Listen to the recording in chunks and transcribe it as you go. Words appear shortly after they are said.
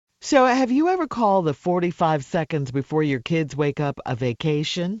So have you ever called the 45 seconds before your kids wake up a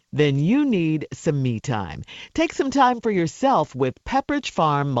vacation? Then you need some me time. Take some time for yourself with Pepperidge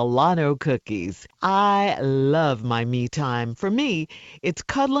Farm Milano cookies. I love my me time. For me, it's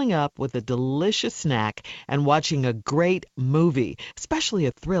cuddling up with a delicious snack and watching a great movie, especially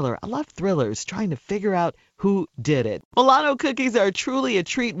a thriller. I love thrillers, trying to figure out who did it. Milano cookies are truly a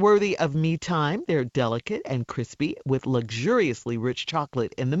treat worthy of me time. They're delicate and crispy with luxuriously rich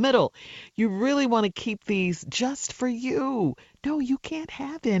chocolate in the middle. You really want to keep these just for you. No, you can't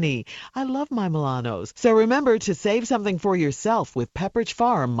have any. I love my Milanos. So remember to save something for yourself with Pepperidge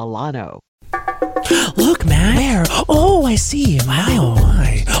Farm Milano. Look, man. Where? Oh, I see. Wow. Oh,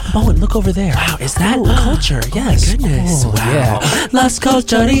 my. Oh, and look over there. Wow, is that culture? Yes. My goodness. Oh, Wow. Yeah. Las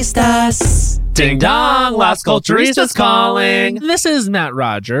Culturistas. Ding dong, Las Culturistas calling. This is Matt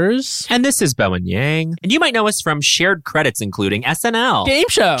Rogers. And this is Bowen Yang. And you might know us from shared credits including SNL, Game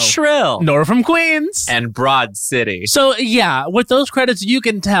Show. Shrill, Nora from Queens. and Broad City. So, yeah, with those credits, you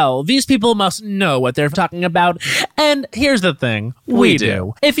can tell these people must know what they're talking about. And here's the thing. We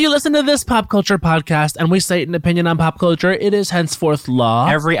do. If you listen to this pop culture podcast and we state an opinion on pop culture, it is henceforth law.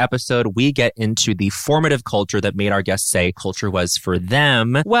 Every episode, we get into the formative culture that made our guests say culture was for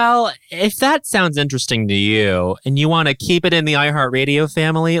them. Well, if that sounds interesting to you and you want to keep it in the iHeartRadio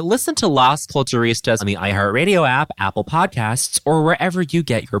family, listen to Las Culturistas on the iHeartRadio app, Apple Podcasts, or wherever you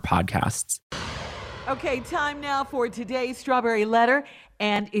get your podcasts. Okay, time now for today's Strawberry Letter.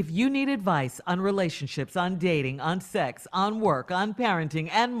 And if you need advice on relationships, on dating, on sex, on work, on parenting,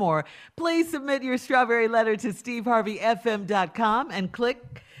 and more, please submit your Strawberry Letter to steveharveyfm.com and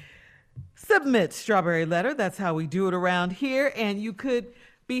click Submit Strawberry Letter. That's how we do it around here. And you could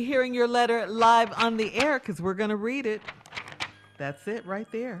be hearing your letter live on the air because we're going to read it. That's it right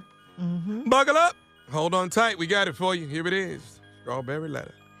there. Buckle up. Hold on tight. We got it for you. Here it is. Strawberry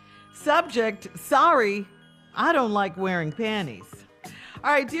Letter. Subject, sorry, I don't like wearing panties.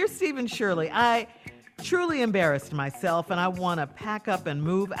 All right, dear Stephen Shirley, I truly embarrassed myself and I want to pack up and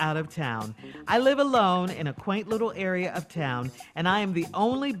move out of town. I live alone in a quaint little area of town and I am the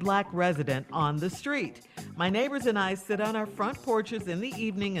only black resident on the street. My neighbors and I sit on our front porches in the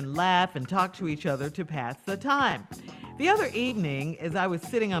evening and laugh and talk to each other to pass the time. The other evening, as I was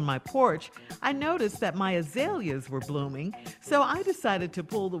sitting on my porch, I noticed that my azaleas were blooming, so I decided to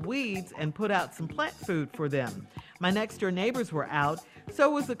pull the weeds and put out some plant food for them. My next door neighbors were out,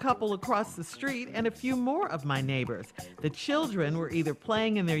 so was a couple across the street and a few more of my neighbors. The children were either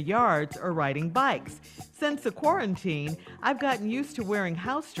playing in their yards or riding bikes. Since the quarantine, I've gotten used to wearing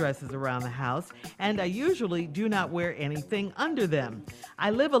house dresses around the house, and I usually do not wear anything under them. I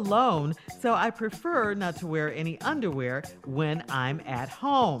live alone, so I prefer not to wear any underwear when I'm at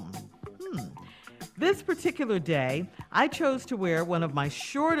home. This particular day, I chose to wear one of my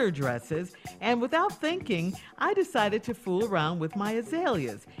shorter dresses, and without thinking, I decided to fool around with my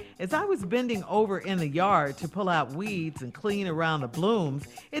azaleas. As I was bending over in the yard to pull out weeds and clean around the blooms,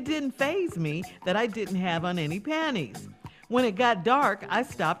 it didn't faze me that I didn't have on any panties. When it got dark, I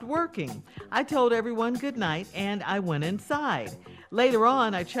stopped working. I told everyone good night, and I went inside. Later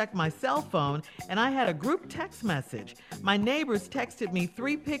on, I checked my cell phone, and I had a group text message. My neighbors texted me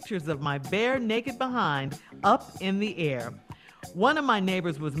 3 pictures of my bare naked behind up in the air. One of my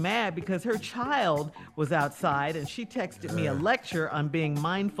neighbors was mad because her child was outside and she texted me a lecture on being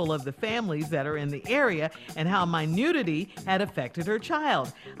mindful of the families that are in the area and how my nudity had affected her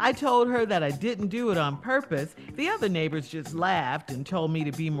child. I told her that I didn't do it on purpose. The other neighbors just laughed and told me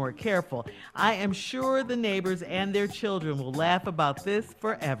to be more careful. I am sure the neighbors and their children will laugh about this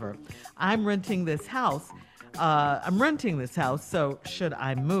forever. I'm renting this house, so should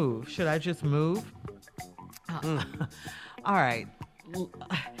I move? Should I just move? All right.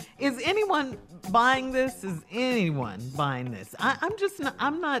 Is anyone buying this? Is anyone buying this?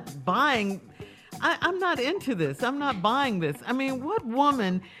 I'm not buying. I'm not into this. I'm not buying this. I mean, what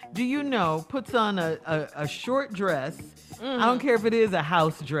woman do you know puts on a short dress? I don't care if it is a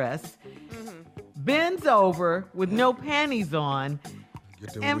house dress, bends over with no panties on,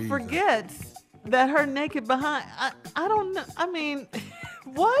 and forgets that her naked behind. I don't know. I mean,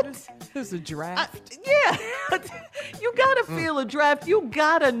 what? There's a draft. Yeah. You gotta feel a draft. You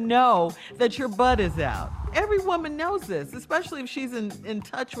gotta know that your butt is out. Every woman knows this, especially if she's in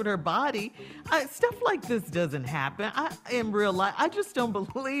touch with her body. Stuff like this doesn't happen. In real life, I just don't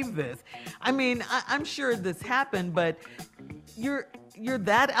believe this. I mean, I'm sure this happened, but you're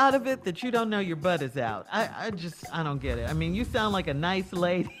that out of it that you don't know your butt is out. I don't get it. I mean, you sound like a nice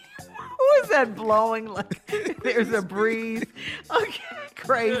lady. Who is that blowing like there's a breeze? Okay,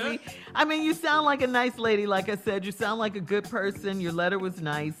 crazy. I mean, you sound like a nice lady, like I said. You sound like a good person. Your letter was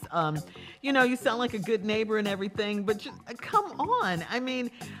nice. You sound like a good neighbor and everything, but just come on. I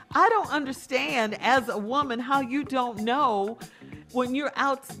mean, I don't understand as a woman how you don't know when you're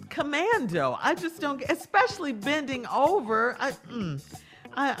out commando. I just don't, especially bending over.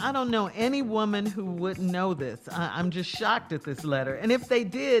 I don't know any woman who wouldn't know this. I'm just shocked at this letter. And if they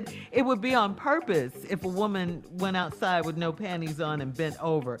did, it would be on purpose if a woman went outside with no panties on and bent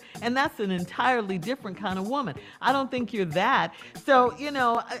over. And that's an entirely different kind of woman. I don't think you're that. So,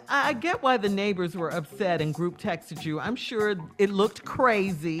 I get why the neighbors were upset and group texted you. I'm sure it looked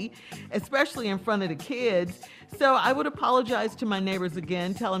crazy, especially in front of the kids. So I would apologize to my neighbors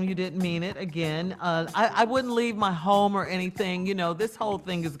again, tell them you didn't mean it again. I wouldn't leave my home or anything. This whole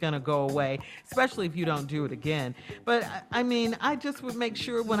thing is going to go away, especially if you don't do it again. But I mean, I just would make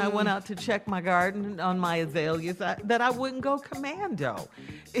sure when I went out to check my garden on my azaleas that I wouldn't go commando.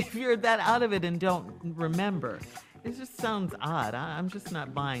 If you're that out of it and don't remember. It just sounds odd. I'm just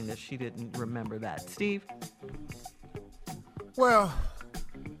not buying that she didn't remember that. Steve? Well,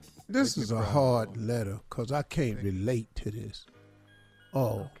 this is a hard letter because I can't relate to this.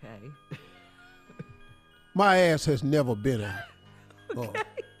 Oh. Okay. My ass has never been out. Oh.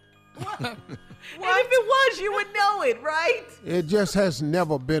 What? And if it was, you would know it, right? It just has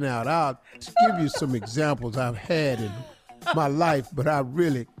never been out. I'll give you some examples I've had in my life, but I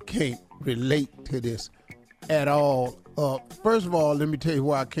really can't relate to this at all. First of all, let me tell you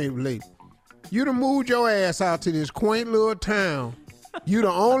why I can't relate. You done moved your ass out to this quaint little town. You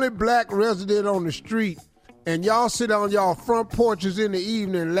the only black resident on the street, and y'all sit on y'all front porches in the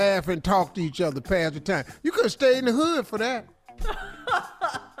evening and laugh and talk to each other past the time. You could have stayed in the hood for that.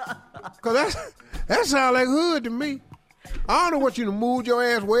 Because that sounds like hood to me. I don't know what you done moved your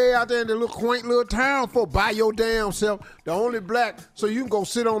ass way out there in the little quaint little town for by your damn self, the only black, so you can go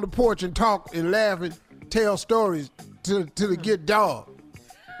sit on the porch and talk and laugh and tell stories till it get dark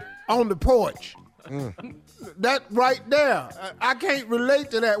on the porch. That right there, I can't relate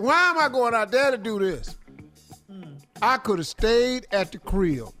to that. Why am I going out there to do this? I could have stayed at the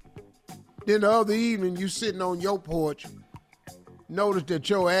crib. Then the other evening, you sitting on your porch, noticed that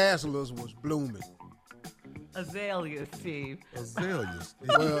your azaleas was blooming. Azaleas, Steve. Azaleas.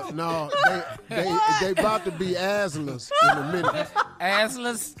 Well, no, they about to be azaleas in a minute.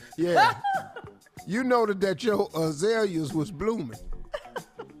 Azaleas? Yeah. You noticed that your azaleas was blooming.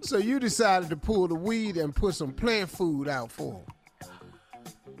 So you decided to pull the weed and put some plant food out for them.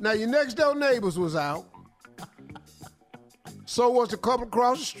 Now your next door neighbors was out. So was the couple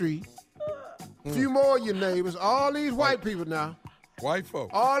across the street. A few more of your neighbors. All these white people now. White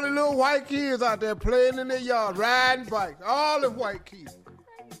folk. All the little white kids out there playing in their yard, riding bikes. All the white kids.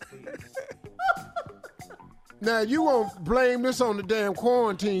 Now, you won't blame this on the damn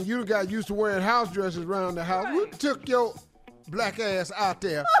quarantine. You got used to wearing house dresses around the house. Who took your black ass out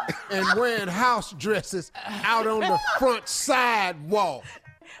there and wearing house dresses out on the front sidewalk?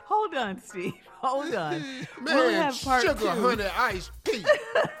 Hold on, Steve. Hold on. Man, We'll have part sugar, two. honey, iced tea.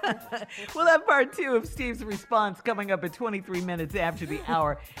 We'll have part 2 of Steve's response coming up at 23 minutes after the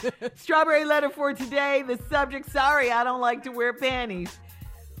hour. Strawberry letter for today. The subject, sorry, I don't like to wear panties.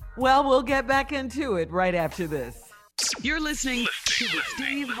 Well, we'll get back into it right after this. You're listening to the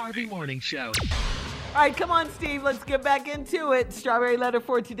Steve Harvey Morning Show. All right, come on, Steve. Let's get back into it. Strawberry letter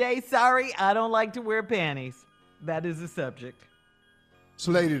for today. Sorry, I don't like to wear panties. That is the subject. This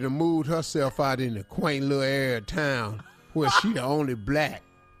lady done moved herself out in the quaint little area of town where she the only black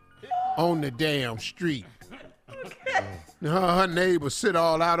on the damn street. Now her neighbors sit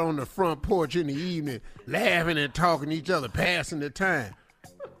all out on the front porch in the evening, laughing and talking to each other, passing the time.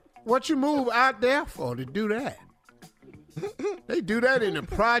 What you move out there for to do that? They do that in the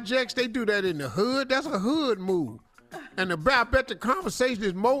projects. They do that in the hood. That's a hood move. And I bet the conversation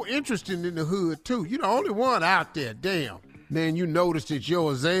is more interesting in the hood, too. You're the only one out there, damn. Then you noticed that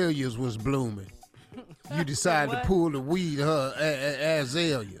your azaleas was blooming. You decided to pull the weed her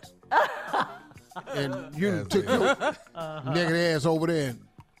azaleas. And you took your naked ass over there and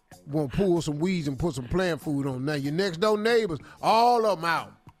want to pull some weeds and put some plant food on. Now your next door neighbors, all of them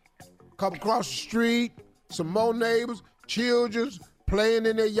out. Couple across the street, some more neighbors, children playing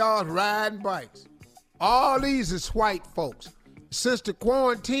in their yards, riding bikes. All these is white folks. Since the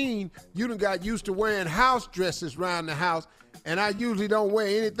quarantine, you done got used to wearing house dresses around the house, and I usually don't wear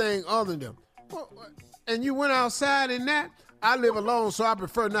anything other than them. And you went outside in that? I live alone, so I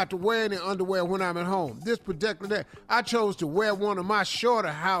prefer not to wear any underwear when I'm at home. This particular day, I chose to wear one of my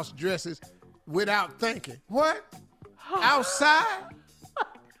shorter house dresses without thinking. What? Outside?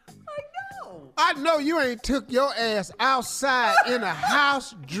 I know you ain't took your ass outside in a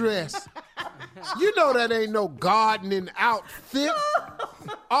house dress. You know that ain't no gardening outfit.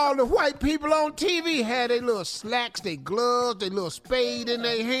 All the white people on TV had their little slacks, their gloves, their little spade in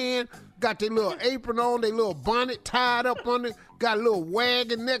their hand, got their little apron on, their little bonnet tied up on it, got a little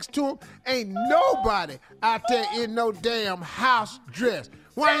wagon next to them. Ain't nobody out there in no damn house dress.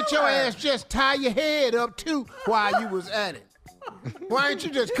 Why ain't your ass just tie your head up too while you was at it? Why ain't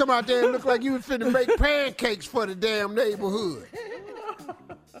you just come out there and look like you was finna make pancakes for the damn neighborhood?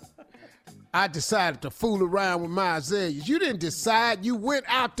 I decided to fool around with my azaleas. You didn't decide. You went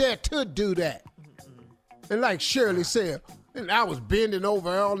out there to do that. And like Shirley said, and I was bending over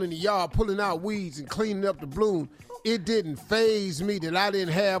all in the yard, pulling out weeds and cleaning up the bloom. It didn't faze me that I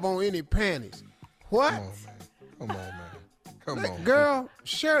didn't have on any panties. What? Come on, man. Come on. Girl,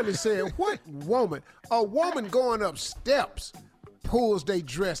 Shirley said, what woman? A woman going up steps pulls they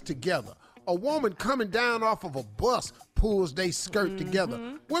dress together. A woman coming down off of a bus pulls they skirt together.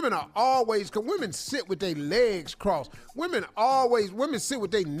 Women are always, cause women sit with their legs crossed. Women sit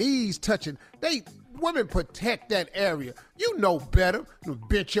with their knees touching. Women protect that area. You know better than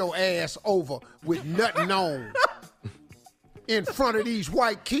bent your ass over with nothing on in front of these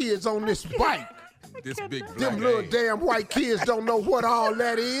white kids on this bike. This big black Them little ass. damn white kids don't know what all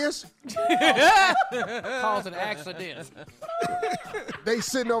that is. Causing accidents. They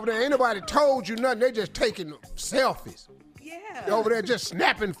sitting over there. Ain't nobody told you nothing. They just taking selfies. Yeah. They over there just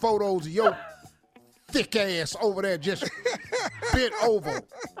snapping photos of your thick ass over there just bent over.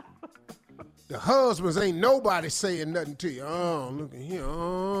 The husbands ain't nobody saying nothing to you. Oh, look at him.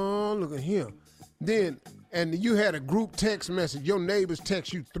 Oh, look at him. Then, and you had a group text message. Your neighbors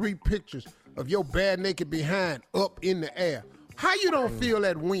text you 3 pictures of your bare naked behind up in the air. How you don't feel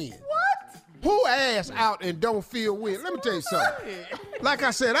that wind? What? Who ass out and don't feel wind? Let me tell you something. Like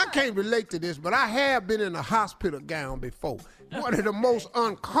I said, I can't relate to this, but I have been in a hospital gown before. One of the most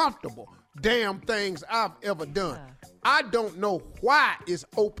uncomfortable damn things I've ever done. I don't know why it's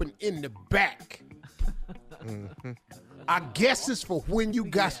open in the back. I guess it's for when you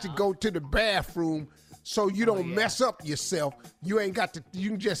got to go to the bathroom so you don't mess up yourself. You ain't got to, you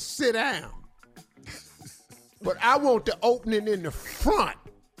can just sit down. But I want the opening in the front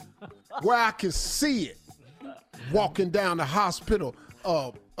where I can see it walking down the hospital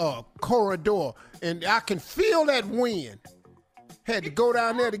corridor, and I can feel that wind. Had to go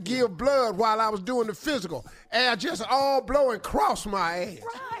down there to give blood while I was doing the physical. Air just all blowing across my ass.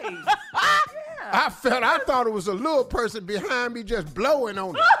 Right. I thought it was a little person behind me just blowing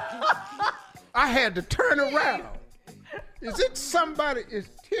on it. I had to turn around. Is it somebody? Is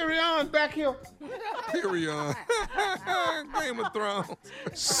Tyrion back here? Tyrion. Game of Thrones.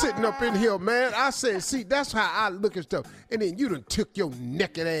 Sitting up in here, man. I said, see, that's how I look at stuff. And then you done took your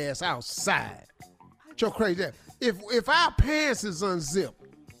naked ass outside. Your crazy ass. If our pants is unzipped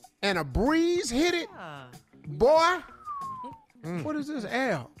and a breeze hit it, boy, what is this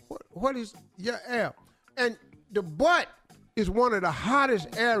air? What is your air? And the butt is one of the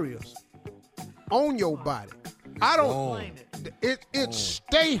hottest areas on your body. I don't. It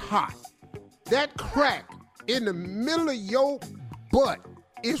stay hot. That crack in the middle of your butt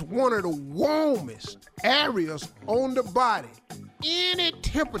is one of the warmest areas on the body. Any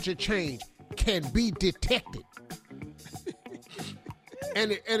temperature change can be detected.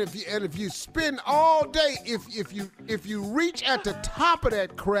 And if you spend all day, if you reach at the top of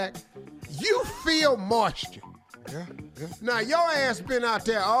that crack, you feel moisture. Yeah. Now your ass been out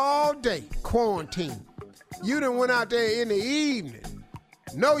there all day, quarantined. You done went out there in the evening.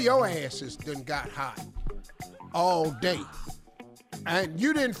 Know your asses done got hot all day. And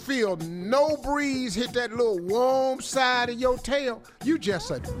you didn't feel no breeze hit that little warm side of your tail. You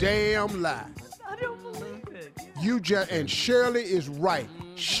just a damn lie. I don't believe it. And Shirley is right.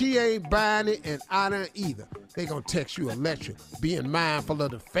 She ain't buying it, and I don't either. They gonna text you a lecture, being mindful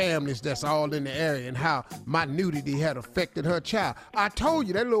of the families that's all in the area and how my nudity had affected her child. I told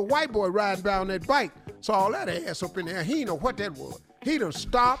you, that little white boy riding down that bike saw all that ass up in there. He didn't know what that was. He done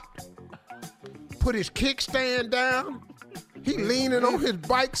stopped, put his kickstand down. He leaning on his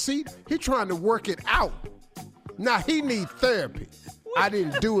bike seat. He trying to work it out. Now he need therapy. I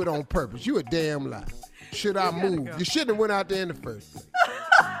didn't do it on purpose. You a damn lie. Should I move? You shouldn't have went out there in the first place.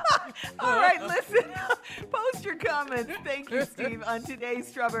 All right, listen. Post your comments. Thank you, Steve, on today's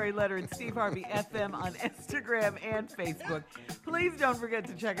Strawberry Letter and Steve Harvey FM on Instagram and Facebook. Please don't forget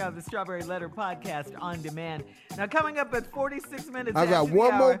to check out the Strawberry Letter podcast on demand. Now, coming up at 46 minutes I got after the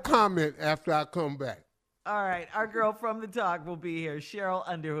one more hour- comment after I come back. All right, our girl from the talk will be here, Cheryl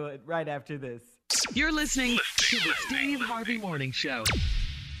Underwood, right after this. You're listening to the Steve Harvey Morning Show.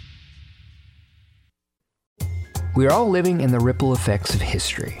 We are all living in the ripple effects of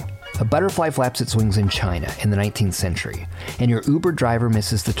history. A butterfly flaps its wings in China in the 19th century, and your Uber driver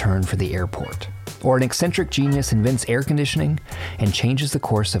misses the turn for the airport. Or an eccentric genius invents air conditioning and changes the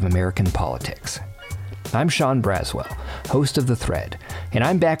course of American politics. I'm Sean Braswell, host of The Thread, and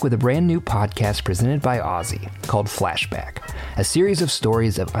I'm back with a brand new podcast presented by Aussie called Flashback, a series of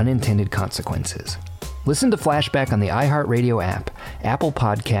stories of unintended consequences. Listen to Flashback on the iHeartRadio app, Apple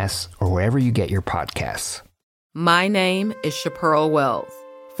Podcasts, or wherever you get your podcasts. My name is Chaparral Wells.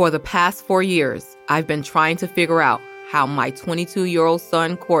 For the past 4 years, I've been trying to figure out how my 22-year-old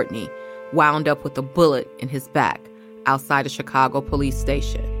son, Courtney, wound up with a bullet in his back outside a Chicago police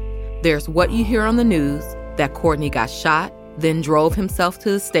station. There's what you hear on the news, that Courtney got shot, then drove himself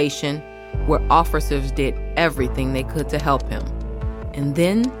to the station, where officers did everything they could to help him. And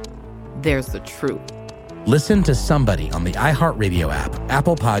then there's the truth. Listen to Somebody on the iHeartRadio app,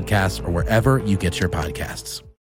 Apple Podcasts, or wherever you get your podcasts.